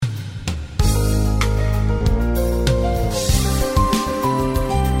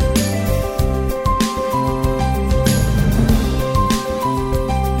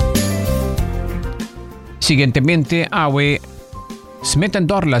Siguientemente, awe Smeten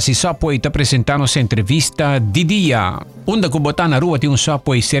Dorlas y Subway te presentamos Entrevista di Dia. Unda kubotana ruwati un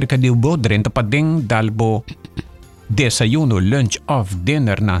Subway cerca di ubo 30 padeng dalbo desayuno, lunch of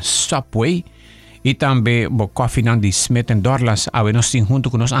dinner na Subway. E também o coffee nan di Smeten Dorlas awe nos ting junto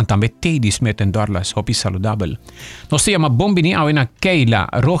con nos an também te di Smeten Dorlas, hopi saludable. Nos te llama bombini awe na Keyla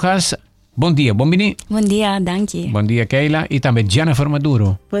Rojas. Bom dia, bombini. Bom dia, dank je. Bom dia, Keyla. E também Jenifer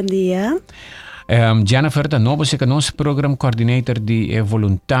Maduro. Bom dia. Jenifer, de novo se ons program coordinator di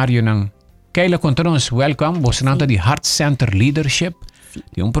voluntario ng Keyla contra welcome. Vos nanta di Heart Center Leadership.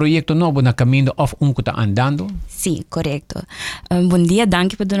 Di un proyecto novo na caminho of kuta andando. Sim, correto. Bom dia,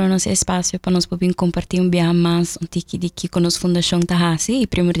 danke por darnos espaço para nós poder compartilhar um viaje mais um tiki de com nossa fundação Tahasi e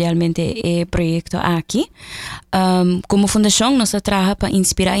primordialmente o projeto aqui. Como fundação, nós trabalhamos para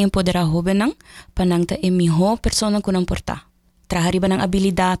inspirar e empoderar jovens para não ter melhor pessoa que não portar. Trabalhar riba ng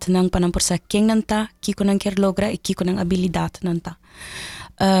habilidade ng panamporsa quem nanta, kiko nang quer logra e kiko nang habilidade nanta.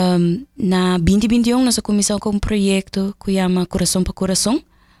 Na 2021 nós começamos com um projeto que chama Curason para Curason,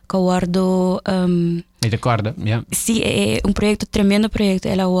 que aguardo ¿Te acuerdas? Yeah. Sí, es un proyecto, tremendo proyecto.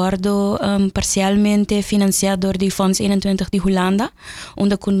 El aguardo parcialmente financiado de Fonds 21 de Holanda,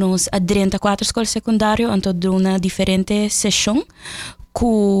 onde conosco a 34 escolas secundárias, então de uma diferente sessão,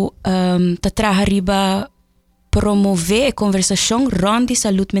 que trabalha riba promover a conversação rond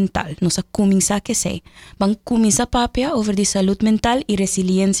saúde mental. Nós começar que sei. Vamos começar papia over de saúde mental e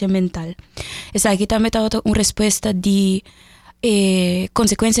resiliência mental. Essa aqui também está uma resposta de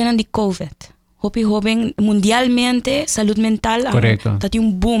consequência de COVID. Hopi hoben mundialmente saúde mental está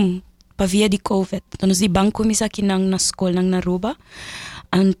um boom para via de COVID. Então nós vamos começar aqui na escola na Ruba.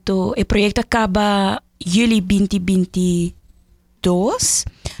 Então o projeto acaba julho 2022.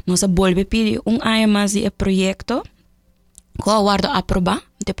 Nós volve pedir ano mais de projeto que aguardo aprovar.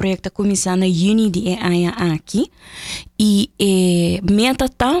 O projeto começa na junho de ano aqui e meta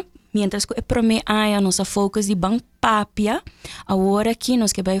tá mientras que o primeiro ano nós focus de bang papia agora aqui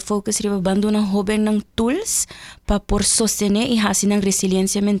nós que vai focus riba bando na hoben ng tools para por sostener e hacer ng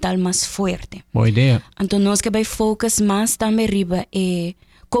resiliência mental mais forte. Boa ideia. Então nós que vai focus mais também riba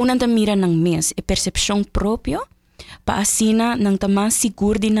com nanta mira ng mes e percepção própria para assim nang mais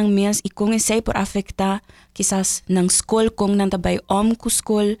seguro din ng mes e kung isay por afectar quizás ng school kung nanta bay com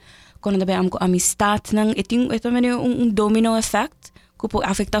school kung nanta bay com amistad nang ito man domino effect que pode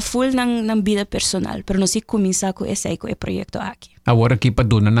afetar full ng vida personal pero nós começa com esse projeto aqui. Agora aqui para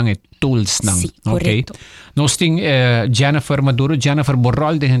donar ng tools nang. Sí, correcto. Nós ting Jenifer Maduro, Jenifer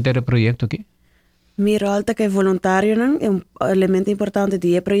borrol de gente do projeto aqui. Mi rol ta kay voluntario nang un elemento importante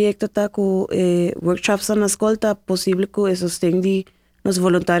di proyecto ta ko workshops na escola ta posible ko sostén di nos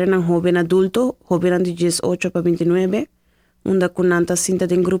voluntario nang joven adulto, joven de 18 para 29, unda kunanta cinta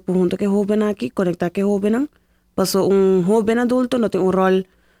de grupo junto que joven aquí, conecta que joven nang. Paso un joven adulto no tiene un rol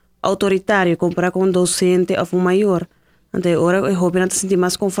autoritario comparado con un docente o un mayor. Entonces ahora el joven se siente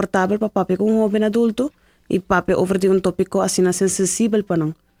más confortable para papi con un joven adulto y papi ofrece un tópico así sensible para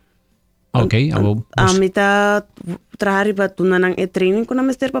no. Okay, a mitad trabajar para tu nanang training con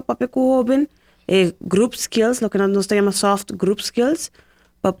amester para papi con joven group skills, lo que nos llama soft group skills,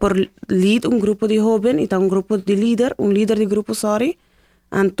 para por lead un grupo de joven y un grupo de líder, un líder de grupo, sorry.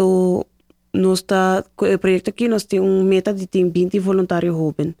 Anto el proyecto aquí nos tiene un meta de 20 voluntarios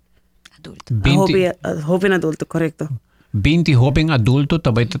joven. Adulto. Joven adulto, correcto. 20 joven adulto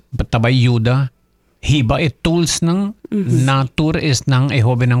tabay ayuda hiba tools ng natur is ng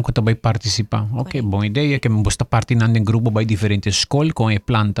joven ng ko tabay participa. Okay, bom ideia que basta parte ng grupo by diferentes school com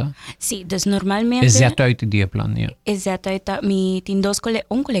planta. Sí, dus normalmente Exato uit die plan, ja. Exato uit mi tindos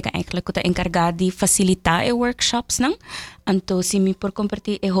un colega eigenlijk ko ta encargado de facilitar workshops nang anto si mi por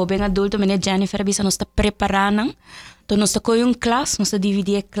compartir joven adulto mene Jenifer bisa nos ta preparar nang to nos ta koy un class nos ta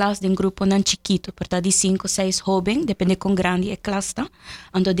dividir class de grupo nan chiquito per ta di 5 6 joven depende con grande class ta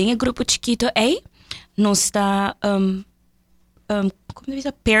anto de grupo chiquito nos está como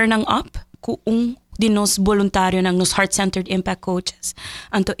dice pair nang up com de nos voluntário nang nos heart-centered impact coaches.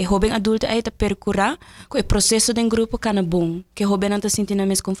 Anto joven adulto ay ta percura ko o processo den grupo kana bom, que joven anta sentir na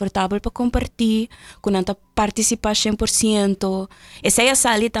mais confortável para compartilhar, com anta participar 100%. Essa é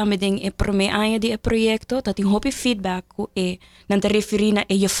sali também den primeiro ano de projeto, tá tem hope feedback ko nanta referir na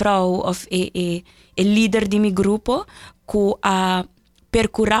juffrou of líder de mi grupo ko a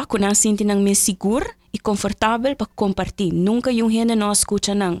percura ko nan sentir nang mais seguro e confortável para compartilhar. Nunca yung gente não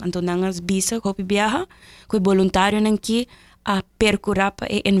escuta nang. Então nang as bisa ko viaja, ko voluntário nang ki a percurar pa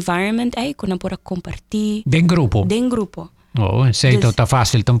environment ay ko na para compartilhar. Den grupo. Oh, sei tá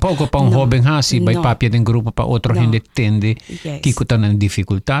fácil tampouco para jovem assim, vai papia de grupo para outro gente tende que tá na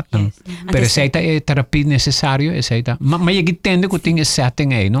dificuldade. Pero sei é terapia necessário, sei tá. Mas eu entendo que tem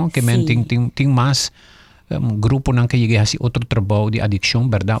setting aí, não? Que men tem mais grupo nang kaya assim outro trabalho de adicção,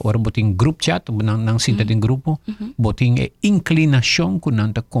 verdade? Ora botin group chat, nang sinta de grupo, botin inclinação que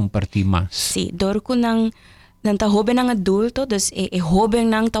nanta compartir mais. Sim, dor que nanta hoben ng adulto, dus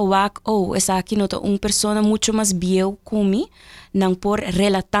hoben ng tawak, esa aqui nota persona mucho más viejo kumi, nang por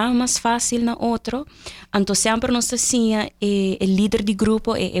relatar mais fácil na outro. Então sempre nós assim, líder de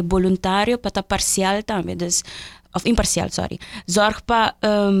grupo, voluntário para estar parcial também, dus, of imparcial, sorry. Zorg pa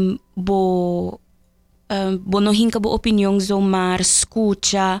não hinka bo opinião zomaar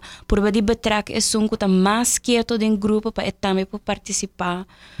escuta por badi betrak um que tá mais quieto dentro do grupo para também para participar.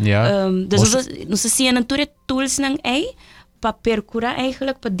 Dus nós assim a natura tools nang para percurar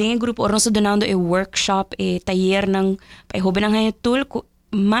eigenlijk para dentro do grupo or nós donando workshop taller nang para hoben nang tool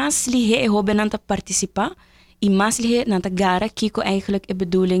mais lihe hoben nang participar e mais lihe nang gara kiko eigenlijk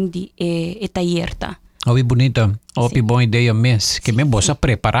bedoeling die taller ta. É bonita. É boa ideia mesmo. Que me possa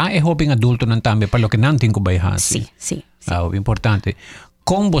preparar jovem adulto não também para o que não tem que vai fazer. Sim. É importante.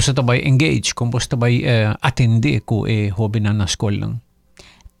 Como você vai engage, como você vai atender com jovem na escola?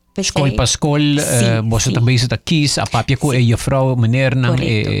 Escola para escola, você também está aqui, a papia com a vrouw, meneer,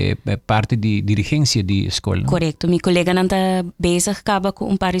 parte de dirigência de escola. Correto. Meu colega não está bezig acaba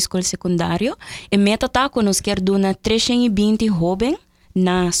com par escola secundário. E meta tá que nós quer dar 320 jovem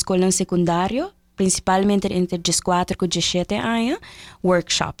na escola secundário. Principalmente entre 14 e 17 anos,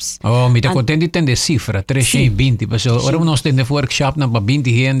 workshops. Me está contente de ter cifra, 320. Mas agora nós temos workshop na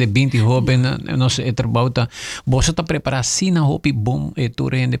 20 gente, 20 jovens, nós trabalhamos. Você está preparado assim na hobby bom e tu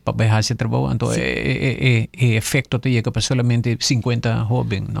rende para baixar esse trabalho. Então, efeito te chega para solamente 50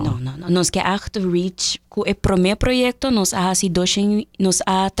 jovens, não? Não. Nós que reach com o primeiro projeto, nós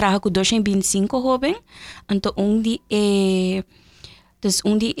trabalhamos com 225 jovens. Então, Dus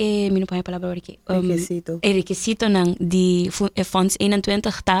minu pa palavra aqui. Requisito ng di funds 21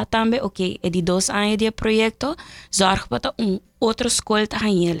 tá também, e de 2 anos de projeto, zorg para outra escola ta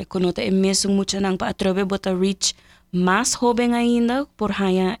hanhele, quando é mesmo muito nang pa atrobe bota reach mais jovem ainda por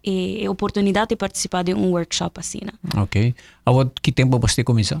hanha oportunidade de participar de workshop assim. Ok. Agora que tempo você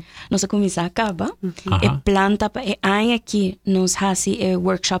começa? Nós começa acaba. E planta pa ano aqui nós hasi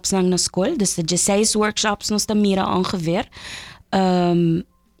workshops na escola, dus 16 workshops nós ta mira ongeveer.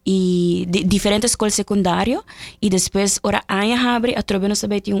 E diferentes escolas secundárias e depois ora aia abre a trobe nós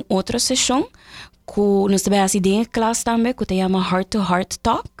também tem outra sessão que nós também assim dentro da classe também que se chama Heart to Heart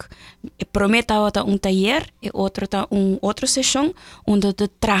Talk e promete outra taller e outra sessão onde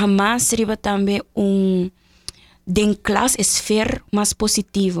traz mais riba também dentro da classe esfera mais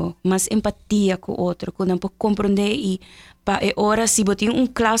positivo, mais empatia com o outro, que não pode compreender e ora se botem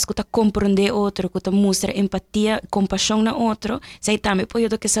classe que está compreender outro, que está mostra empatia, compaixão na outro, sai também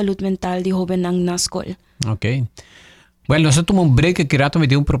pode que saúde mental de jovem na escola. Ok. Well, nós tomamos break aqui rato, me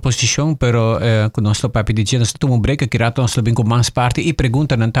deu uma proposição, pero com nosso papi de dia, nós tomamos break aqui rato, nós vamos com mais parte e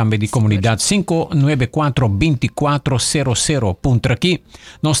pergunta também de comunidade 594-2400. Ponto aqui,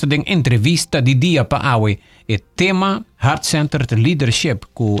 nós temos entrevista de dia para awe, e tema Heart-Centered Leadership,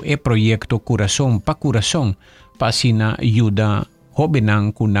 com o projeto Curason para Curason, para sina ajuda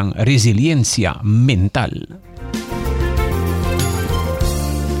hobenang kunang resiliencia mental.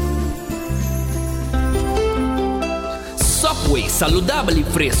 Subway saudável e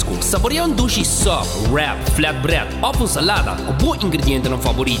fresco. Saboreia sushi sub, wrap, flatbread ou salada com bom ingrediente no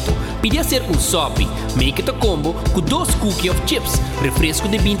favorito. Podia ser sub, make it a combo com 2 cookies of chips, refresco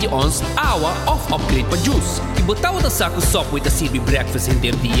de 20 ons, água ou upgrade para juice. E botar o saco Subway da serve breakfast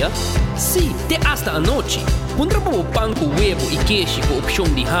inteiro dia? Sim, até hasta a noite. Pondra para o pão com huevo e queijo com opção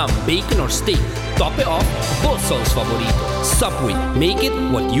de ham, bacon ou steak. Top it off, both sauce favorito. Subway, make it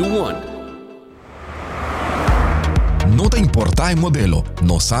what you want. Não te importa o modelo,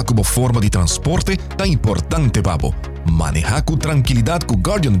 nossa como forma de transporte é importante para você. Manejar com tranquilidade com o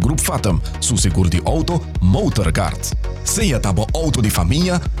Guardian Group Fathom, seu seguro de auto, Motorcard. Seja tabo auto de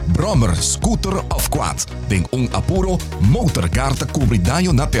família, brommer, scooter ou quad, tem apuro, Motorcard cobre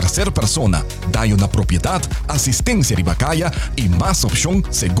dano na terceira persona, dano na propriedade, assistência de bacaya e mais opção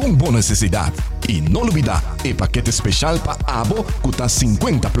segundo boa necessidade. E não olvida, paquete especial para abo custa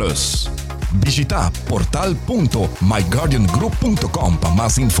 50+. Visita portal.myguardiangroup.com para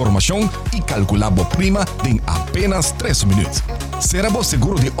mais informação e calcular a prima em apenas 3 minutos. Será o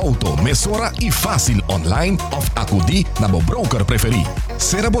seguro de auto, mesura e fácil online ou acudir na broker preferido.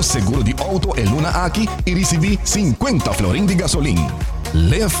 Será o seguro de auto e luna aqui e receber 50 florin de gasolina.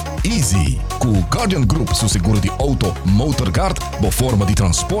 Live easy. Com o Guardian Group, seu seguro de auto, motorcard, boa forma de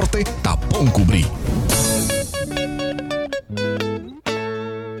transporte, tá bom cobrir.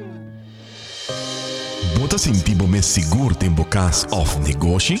 Bota sentindo mais seguro em bocas of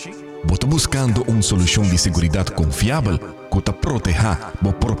negócio? Bota buscando uma solução de segurança confiável que te proteja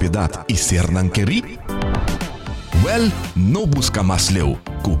a propriedade e ser não querer? Well, não busca mais leu.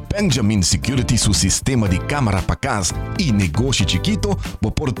 Com Benjamin Security, seu sistema de câmara para casa e negócio chiquito,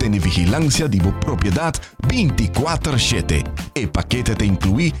 por ter vigilância de boa propriedade 24/7. E paquete te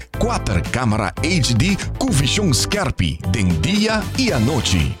inclui 4 câmaras HD com visão scarpe de dia e à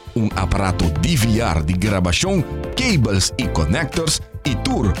noite. Aparato DVR de gravação, cables e connectors e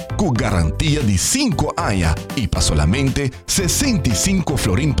tour com garantia de 5 anos e para solamente 65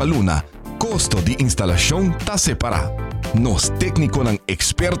 florin pa luna. Costo de instalação está separado. Nos técnico ng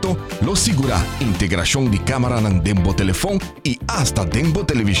experto lo segura integração de câmera ng dembo telefone e hasta dembo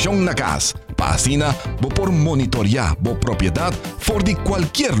televisão na casa. Pasina, bo por monitorear bo propriedade for de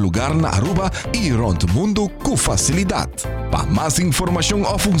qualquer lugar na Aruba e rond mundo com facilidade. Para mais informação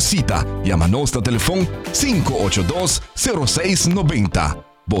ou cita, llama nosso telefone 582-0690.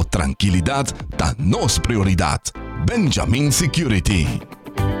 Bo tranquilidade tá nos prioridade. Benjamin Security.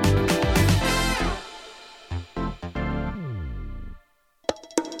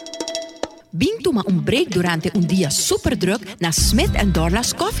 Bing toma break durante dia super druk na Smith &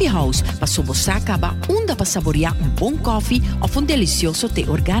 Dorlas Coffee House para sobosaka ba unda para saborear bom coffee of delicioso té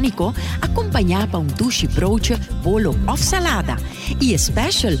orgánico acompanhado pa douche broodje, bolo of salada. E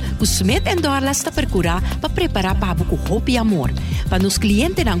special, o Smith & Dorlas ta percura para preparar pabo com hopi amor. Para nos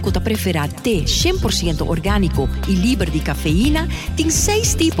clientes não que preferar té 100% orgánico e livre de cafeína, tem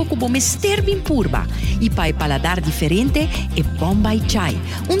 6 tipos como mester bem purba. E para paladar diferente, é Bombay Chai,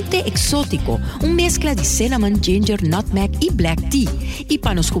 té exótico, mezcla de cinnamon, ginger, nutmeg e black tea. E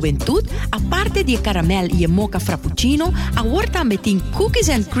para nos juventud, aparte de caramel e mocha frappuccino, agora também tem cookies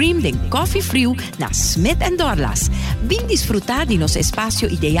and cream de coffee frio na Smith & Dorlas. Bem desfrutar de nosso espaço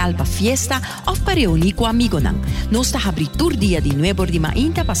ideal para fiesta ou para reunir com amigos. Nós está abrindo dia de 9 de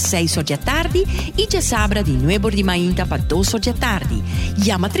manhã para 6 da tarde e de sábado de 9 de manhã para 2 da tarde.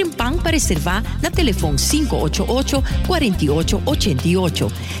 Llama Trempang para reservar na telefone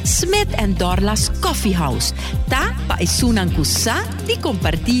 588-4888. Smith & Dorlas Coffee House. Ta pa isunang kusa de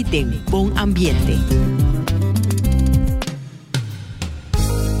compartir de bom ambiente.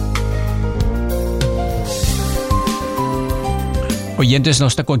 Oyentes,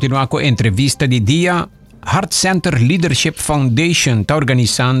 nos está continuando con Entrevista di Dia. Heart Center Leadership Foundation está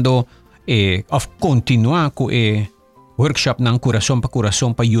organizando of continua con workshop ng Curason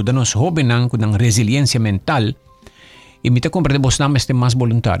pa ayudanos hoben ng resiliencia mental. Y me te compartimos nada más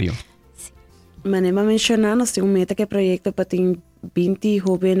voluntario. Manema mencionar, nós temos meta que proyecto para ter 20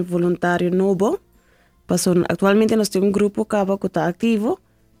 jovens voluntários novos. Actualmente nós temos grupo que está ativo,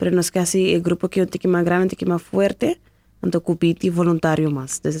 pero nós casi el grupo que é mais grande, que é mais forte, então com 20 voluntários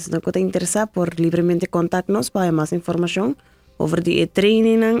mais. Então, se você está interessado, por livremente contactar-nos para mais informação over de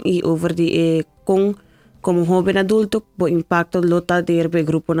training e over de como jovem adulto, o impacto lota do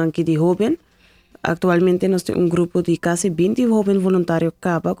grupo aqui de jovem. Actualmente nós temos grupo de quase 20 jovens voluntários que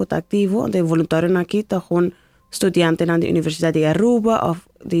está ativo. De voluntários aqui estão estudantes na Universidade de Aruba, of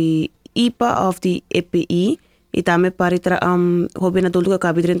de IPA, of de EPI, e também para jovens adultos que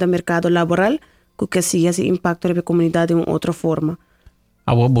acabam dentro do mercado laboral, que se esse impacto na comunidade de uma outra forma.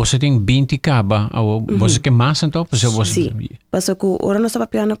 Você tem 20 caba, você que mais então? Sim, porque agora nós estamos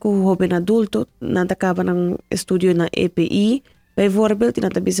falando com jovens adultos, nós acaba no estudo na EPI, bijvoorbeeld, e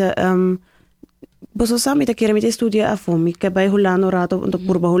nós bisa você sabe que queremos estudar a fome, que vai rolando rato, então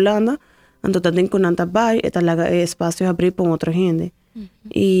por rolando, então também com nanta vai, e talaga é espaço abrir para outra gente.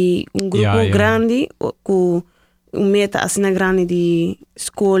 E grupo grande, com meta assim grande de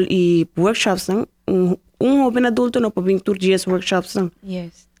escola e workshops, jovem adulto não pode vir todos os dias workshops.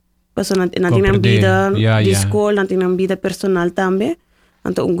 Yes. Porque não tem vida de escola, não tem vida personal também.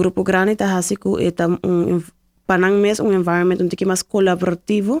 Então grupo grande está assim que panang mes environment onde que mais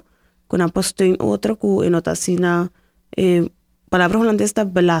colaborativo. Kuna posto em outro que nota assim na palavra holandesa está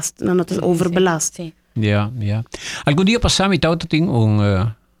belast, na nota overbelast. Algún día pasamos y tem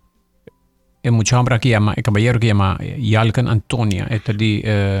mucha hombre que llama caballero que llama Jalkan Antonia, esta di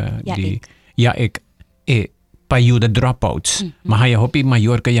para ayuda dropouts. Mahaya hopi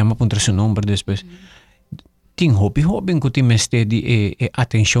mayor que llama contra su nombre después. Ting hopi que te meste di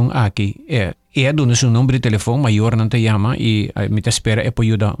atención aquí. Dono su numero de teléfono mayor não te llama e me te espera e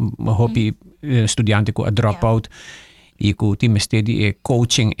ayuda hopi estudiante ko a dropout e ko ti meste di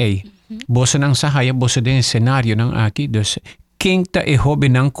coaching bosa nang sahaya bosa din scenario nang aki dus quem tá e hobby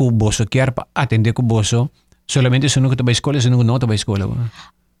nang ku boso quer pa atender ku boso solamente se não tá ba escola se não tá ba escola.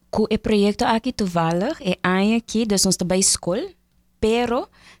 Ku e proyecto aqui toevallig e aia aqui dus ons tá ba escola, pero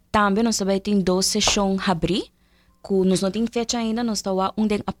também nós também tem 2 sessões abrir, ku nós não tem fecha ainda, nós tá lá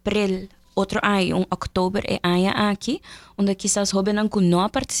de abril, outro ano, outubro e aia aqui, onde quizás hobby nang ku não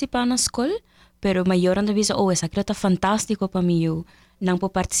participar na escola, pero maior anda bisa, essa aqui tá fantástico para mim, eu não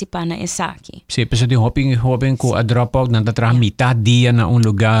vou participar na essa aqui. Sim, pessoal de hobby com a dropout nanta tra mitad dia na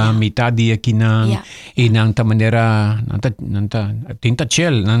lugar, mitad dia aqui na e nanta maneira nanta tinta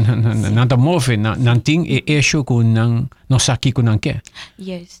chill, nanta move, nanting e issue com nang no saki com nang ke.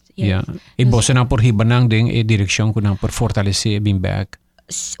 Yes. Yeah. E bossa na por hiba nang ding e direção com nang por fortalecer bem back.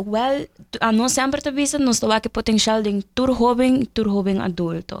 Well, nós sempre tá bisa nós tá que potencial de tur hobby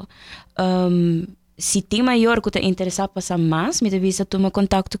adulto. Se tem maior que está interessado passar mais, me devia tomar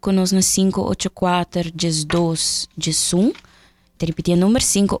contato conosco no 584-12-1. Te repetir o número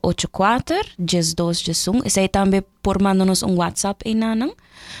 584-12-1. Esse aí também por mandar-nos WhatsApp em nanang.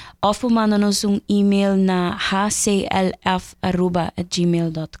 Ou por mandar-nos e-mail na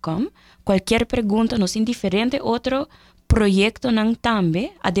hclf@gmail.com. Qualquer pergunta, nos indiferente outro proyecto nang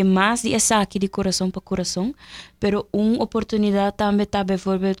tambe, además de essa aqui de coração para coração, pero oportunidade também tá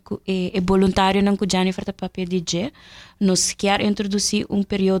bijvoorbeeld voluntário nang ku Jenifer ta papel DJ, nos quer introduzir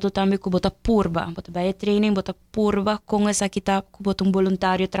período também ku bota purba, bota vai training, bota purba com essa aqui tá ku bota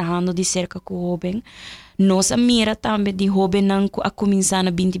voluntário trabalhando de cerca ku hoben. Nos mira também de hoben nang ku a começar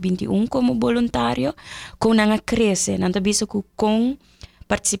na 2021 como voluntário, com nang a cresce, nang tabiso ku com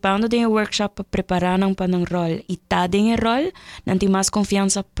participando de um workshop para preparar para um rol e tá de um rol não tem mais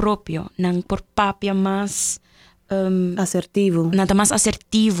confiança própria não por papia mais assertivo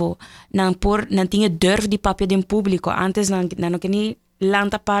não tinha durf de papia de público antes não que nem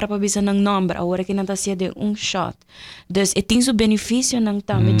lanta para bisa ng number agora que não tá sendo de shot dus tem seu benefício não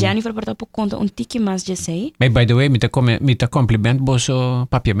também Jenifer para por conta tiki mais de sei by the way me tá compliment boso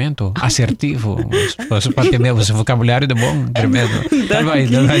papiamento assertivo boso papiamento boso vocabulário de bom tremendo vai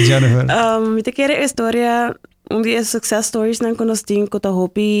Jenifer me te quero história dia success stories não conosco com o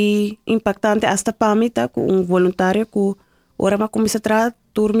hobby impactante hasta para mim tá com voluntário com ora ma começa a tra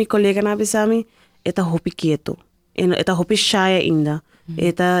turmi colega na bisami eta hobby quieto eta hobby shy ainda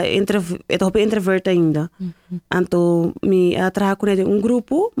eta hobby introvert ainda anto mi atraha com ele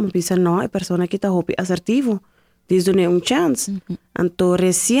grupo me pensa não é persona que tá hobby assertivo diz-lhe chance anto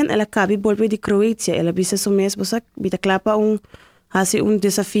recém ela cabe volver de Croácia ela bisa so mês bosa bita clapa hasi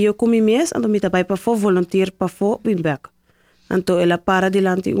desafio com mim mês anto mita vai para volunteer para back anto ela para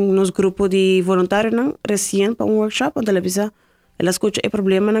delante nos grupo de voluntário não recém para workshop anto ela bisa ela escuta o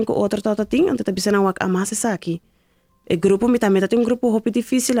problema não com outro tata ting anto ela bisa não wak amasa aqui o grupo me também tem grupo hobby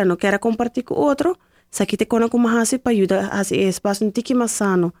difícil não quer compartilhar com outro saki te kona como hasi para ajudar hasi espaço tiki mais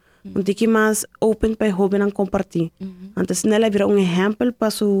sano tiki mais open para hobby não compartilhar antes nela vira exemplo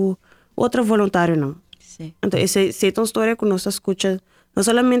para su outro voluntário não então essa é uma história que nós escuta não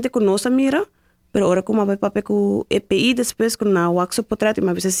somente com nossa mira pero ora como vai papel com EPI depois com na workshop portrait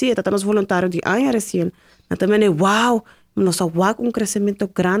mas se sim tá nos voluntário de ano recém também wow nós um crescimento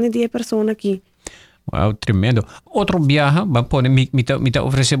grande de pessoa aqui. Wow, tremendo. Outro viaje, me tá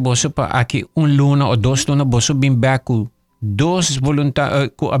oferecer bolsa para aqui luna ou 2 lunas bolsa bem back com 2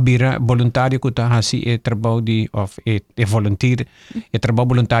 voluntário que tá assim é trabalho de volunteer é trabalho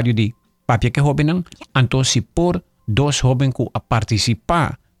voluntário de papia que hobby não então se por 2 hobby que a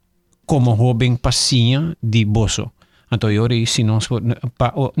participar como hobby passinha de bolso então eu se nós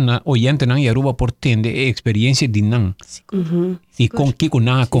na oyente não ia ruba por tende experiência de não e com que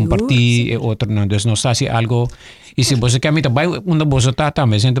na compartilhar outro não dus nós faz algo e se você quer me vai bolsa tá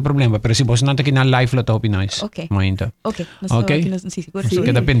mas não tem problema pero se você não tá aqui na live lá tá opiniões ok sim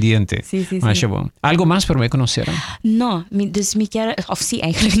queda pendiente mas bom algo mais para me conhecer não dus me quero of sim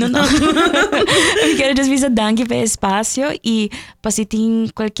eigenlijk não me quero dus visa danke pelo espaço e para se tem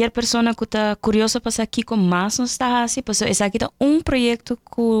qualquer pessoa que tá curiosa para aqui com mais não está assim pues esse aqui tá projeto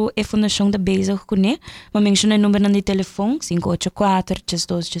que a fundação da bezig com né mas menciona o número de telefone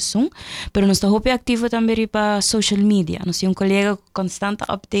 584-12-1 pero nós tá ativo também para social media nós temos colega constante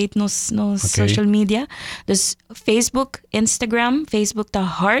update nos social media dus Facebook Instagram tá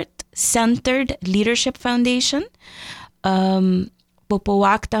Heart Centered Leadership Foundation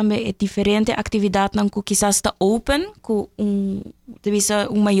Popowak também é diferente atividade não que quizás está open com devisa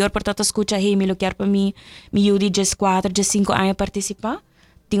maior portanto escuta hey me lo quer para mim me de 4 de 5 anos participar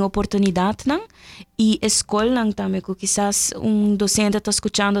tem oportunidade não e escola não também que quizás docente está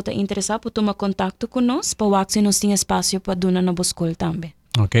escutando está interessado por tomar contato com nós para o se nós tem espaço para dar na escola também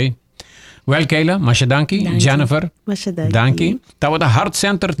ok Well, Keyla, masha danki. Jenifer, Masha danki. danki. Tawa da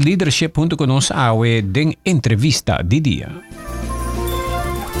Heart-Centered Leadership junto con ons awe ding Entrevista di Dia.